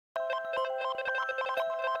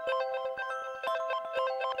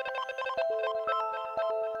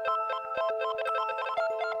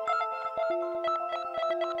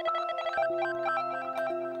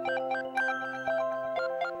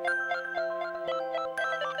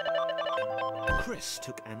Chris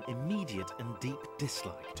took an immediate and deep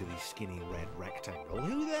dislike to the skinny red rectangle.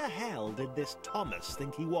 Who the hell did this Thomas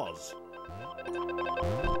think he was?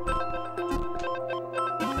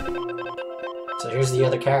 So here's the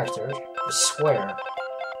other character, the square.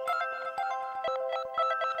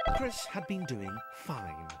 Chris had been doing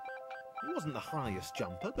fine. He wasn't the highest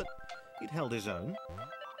jumper, but he'd held his own.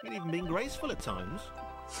 He'd even been graceful at times.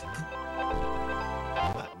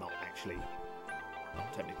 Well,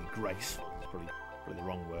 not technically graceful, it's probably the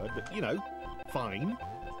wrong word, but you know, fine.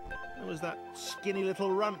 There was that skinny little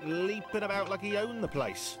runt leaping about like he owned the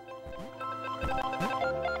place.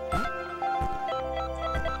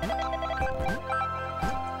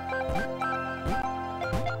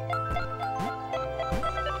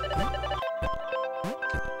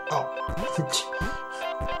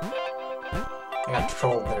 I got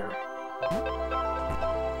trolled there.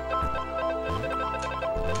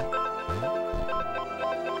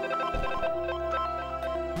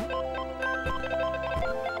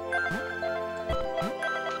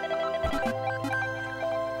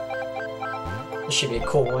 This should be a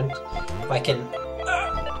cool one. If I can...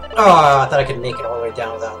 Oh, I thought I could make it all the way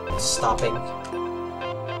down without stopping.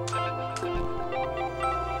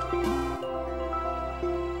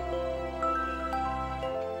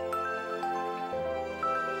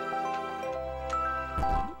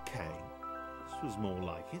 Was more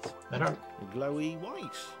like it. I don't... A glowy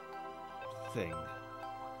white thing.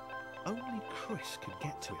 Only Chris could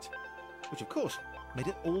get to it, which of course made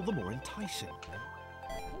it all the more enticing.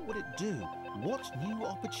 What would it do? What new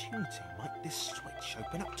opportunity might this switch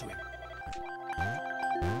open up to him?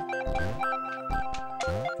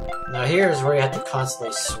 Now here's where you have to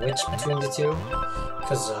constantly switch between the two,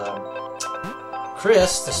 because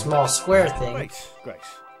Chris, the small square thing,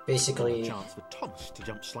 Grace. basically... A chance for Thomas to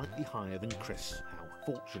jump slightly higher than Chris. How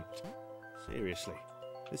fortunate. Seriously,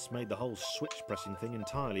 this made the whole switch pressing thing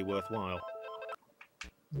entirely worthwhile.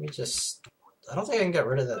 Let me just... I don't think I can get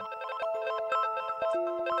rid of that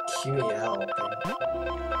QEL thing.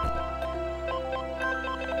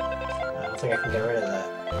 I don't think I can get rid of that.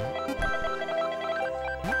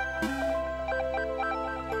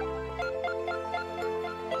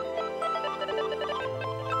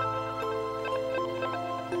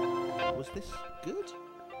 Was this good?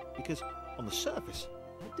 Because on the surface,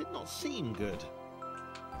 it did not seem good.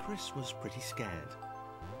 Chris was pretty scared.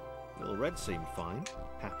 Little Red seemed fine,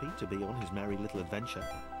 happy to be on his merry little adventure.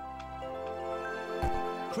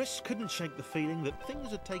 Chris couldn't shake the feeling that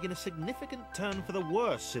things had taken a significant turn for the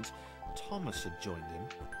worse since Thomas had joined him.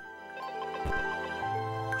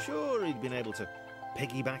 Sure, he'd been able to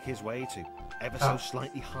piggyback his way to ever so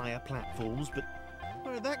slightly higher platforms, but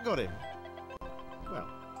where had that got him? Well,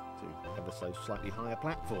 to ever so slightly higher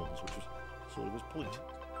platforms, which was sort of his point.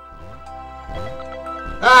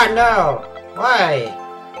 Ah, no! Why?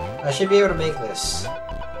 I should be able to make this.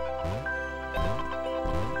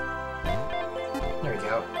 There we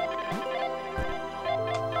go.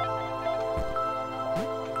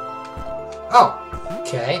 Oh!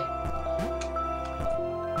 Okay.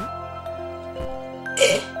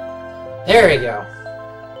 There we go.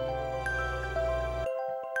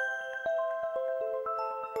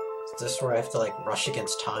 Is this where I have to, like, rush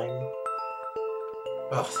against time?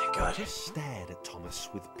 Oh, thank God. Chris stared at Thomas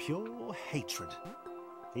with pure hatred.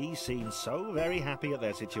 He seemed so very happy at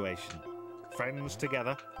their situation. Friends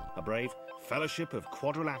together, a brave fellowship of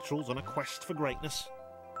quadrilaterals on a quest for greatness.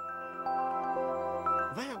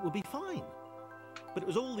 That would be fine. But it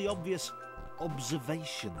was all the obvious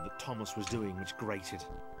observation that Thomas was doing which grated.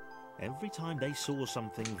 Every time they saw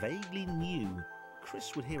something vaguely new,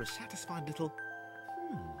 Chris would hear a satisfied little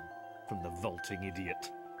from the vaulting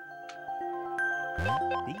idiot.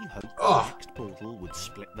 He hoped the next portal would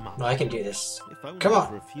split them up. No, I can do this. If only Come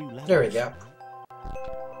for a few on. levels. There we go.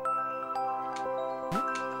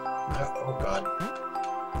 Oh, God.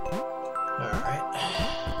 Alright.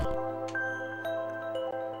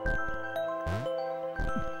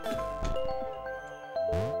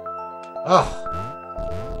 Oh!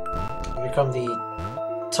 Here come the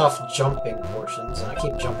tough jumping portions, and I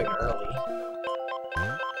keep jumping early.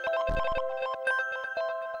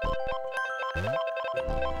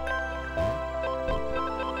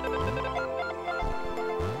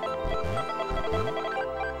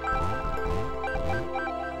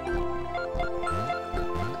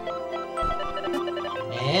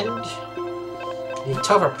 And the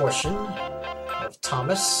tougher portion of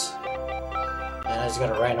Thomas. And I just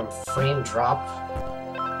got a random frame drop.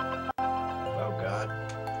 Oh God.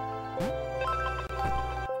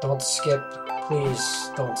 Don't skip. Please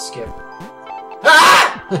don't skip.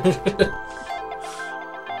 Ah!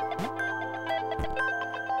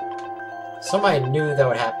 Somebody knew that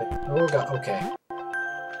would happen. Oh god, okay.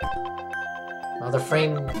 Another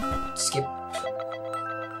frame skip.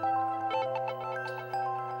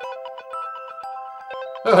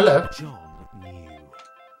 Oh, hello. John knew.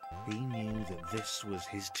 He knew that this was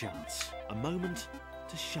his chance. A moment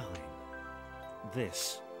to shine.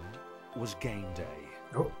 This was game day.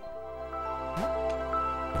 Oh.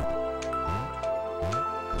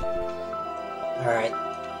 Alright.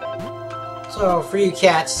 So, for you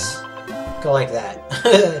cats, go like that.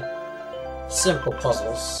 Simple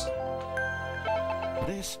puzzles.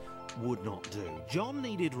 This would not do. John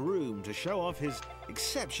needed room to show off his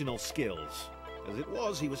exceptional skills. As it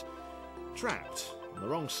was, he was trapped on the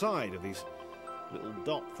wrong side of these little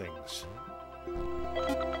dot things.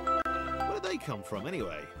 Where did they come from,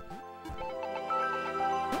 anyway?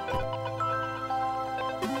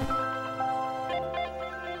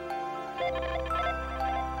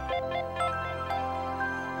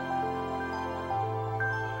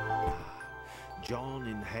 John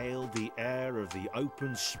inhaled the air of the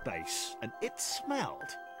open space, and it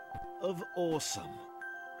smelled of awesome.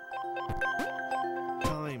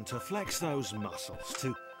 Time to flex those muscles,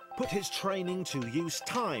 to put his training to use,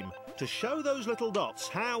 time to show those little dots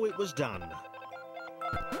how it was done.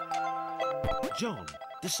 John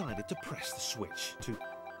decided to press the switch, to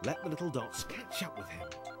let the little dots catch up with him.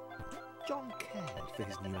 John cared for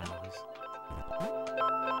his new allies.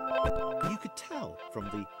 You could tell from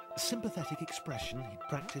the sympathetic expression he'd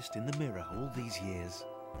practiced in the mirror all these years.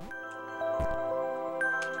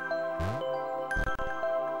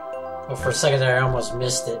 Well, for a second there, I almost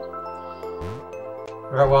missed it.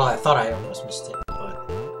 Or, well, I thought I almost missed it, but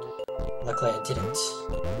luckily I didn't.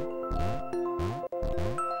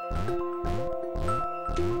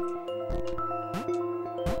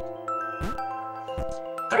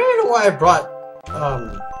 I don't even know why I brought,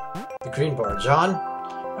 the green bar. John?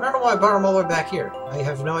 I don't know why I brought him all the way back here. I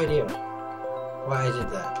have no idea why I did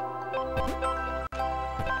that.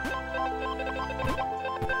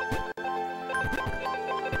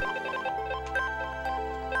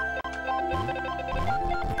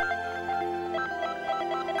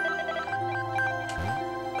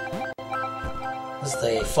 As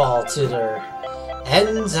they fall to their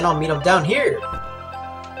ends, and I'll meet them down here.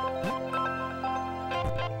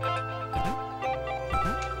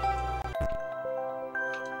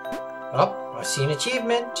 Oh, I see an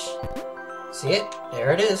achievement. See it?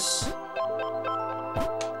 There it is.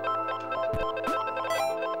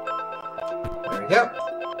 There we go.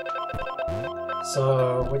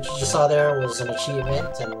 So, what you just saw there was an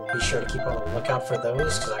achievement, and be sure to keep on the lookout for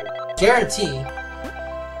those, because I guarantee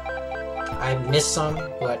I missed some,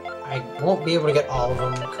 but I won't be able to get all of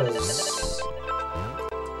them, because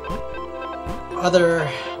other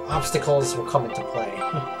obstacles will come into play.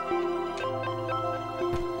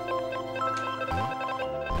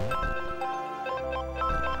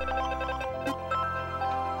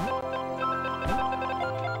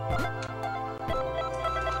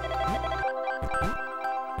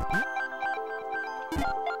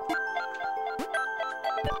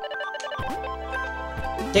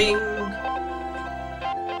 Ding!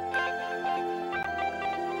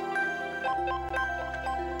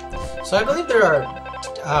 So I believe there are,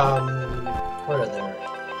 what are there?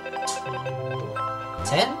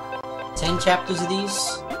 10? 10 chapters of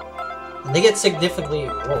these? And they get significantly,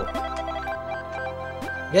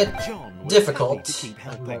 John was difficult happy to keep at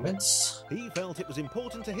helping. moments. He felt it was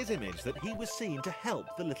important to his image that he was seen to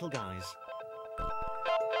help the little guys.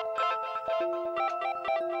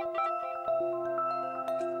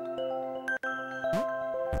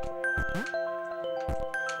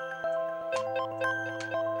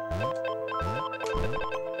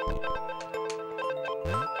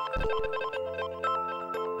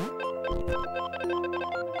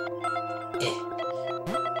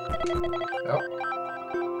 Oh.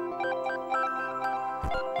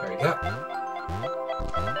 There we go.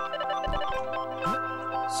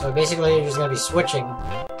 So basically you're just going to be switching,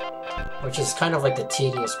 which is kind of like the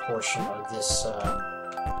tedious portion of this,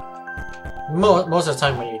 most of the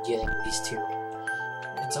time when you're dealing with these two.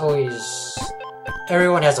 It's always...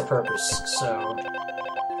 everyone has a purpose, so...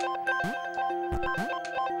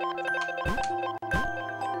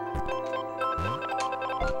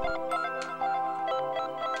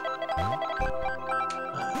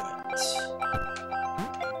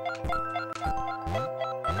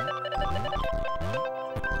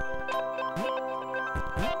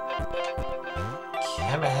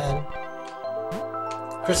 Come on.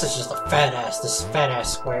 Chris is just a fat ass, this fat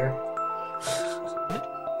ass square.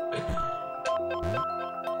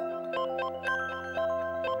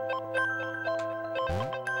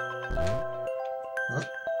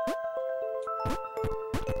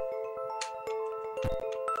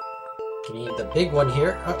 big one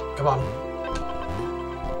here. Oh, come on.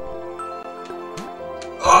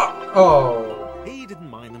 Oh! He didn't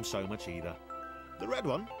mind them so much either. The red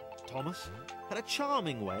one, Thomas, had a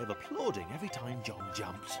charming way of applauding every time John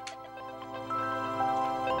jumped.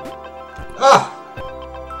 Ah!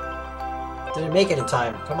 Didn't make it in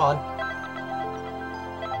time. Come on.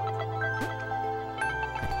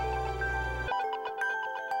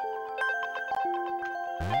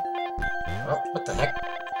 Oh, what the heck?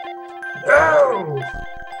 No!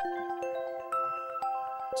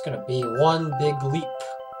 It's gonna be one big leap.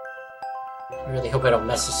 I really hope I don't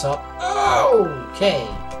mess this up. Oh! Okay.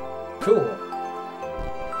 Cool.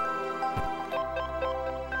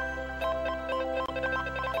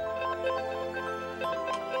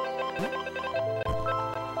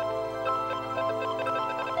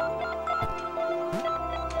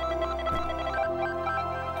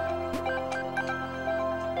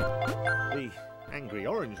 The angry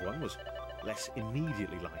orange one was less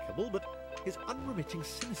immediately likeable, but his unremitting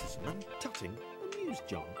cynicism and tutting amused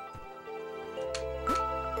John.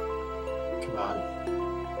 Come on.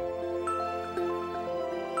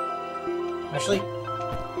 Actually...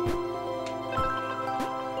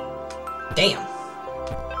 Damn!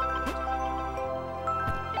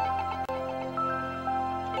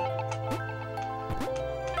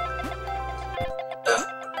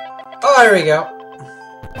 Oh, there we go.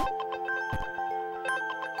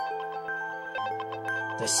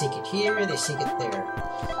 They seek it here, they seek it there.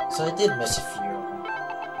 So I did miss a few.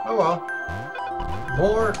 Oh well.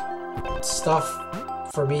 More stuff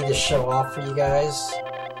for me to show off for you guys.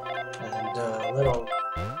 And little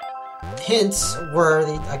hints where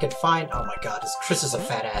I could find... Oh my god, Chris is a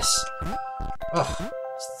fat ass. Ugh,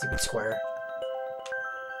 stupid square.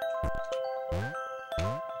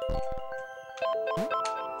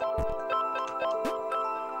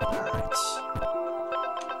 Alright.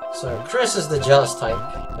 So Chris is the jealous type,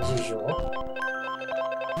 as usual.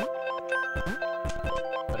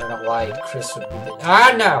 I don't know why Chris would be the...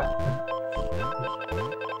 Ah, no!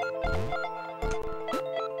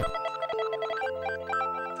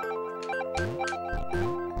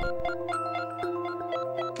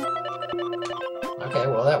 Okay,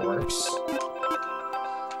 well that works.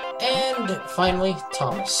 And finally,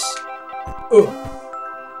 Thomas. Ugh.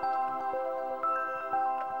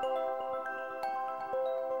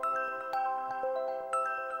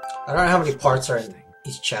 I don't know how many parts are in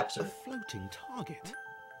each chapter. A floating target.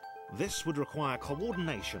 This would require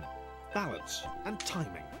coordination, balance, and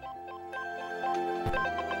timing.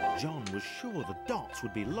 John was sure the dots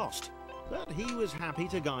would be lost, but he was happy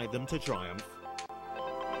to guide them to triumph.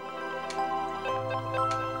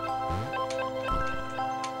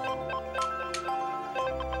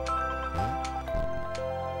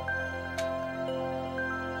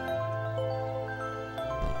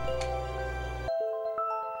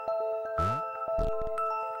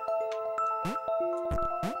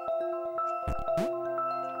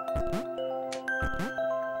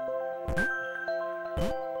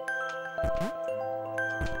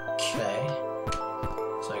 Okay.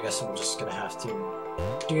 So I guess I'm just gonna have to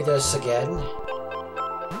do this again.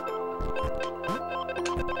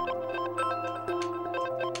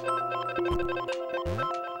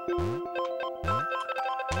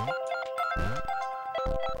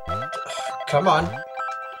 Come on.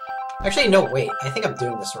 Actually, no, wait. I think I'm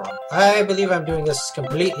doing this wrong. I believe I'm doing this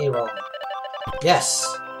completely wrong. Yes.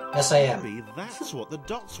 Yes, I am. Maybe that's what the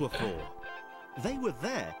dots were for. They were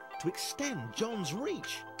there to extend John's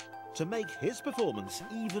reach, to make his performance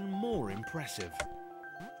even more impressive.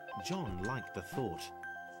 John liked the thought.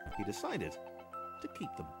 He decided to keep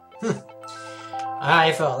them.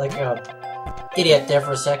 I felt like an idiot there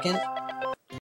for a second.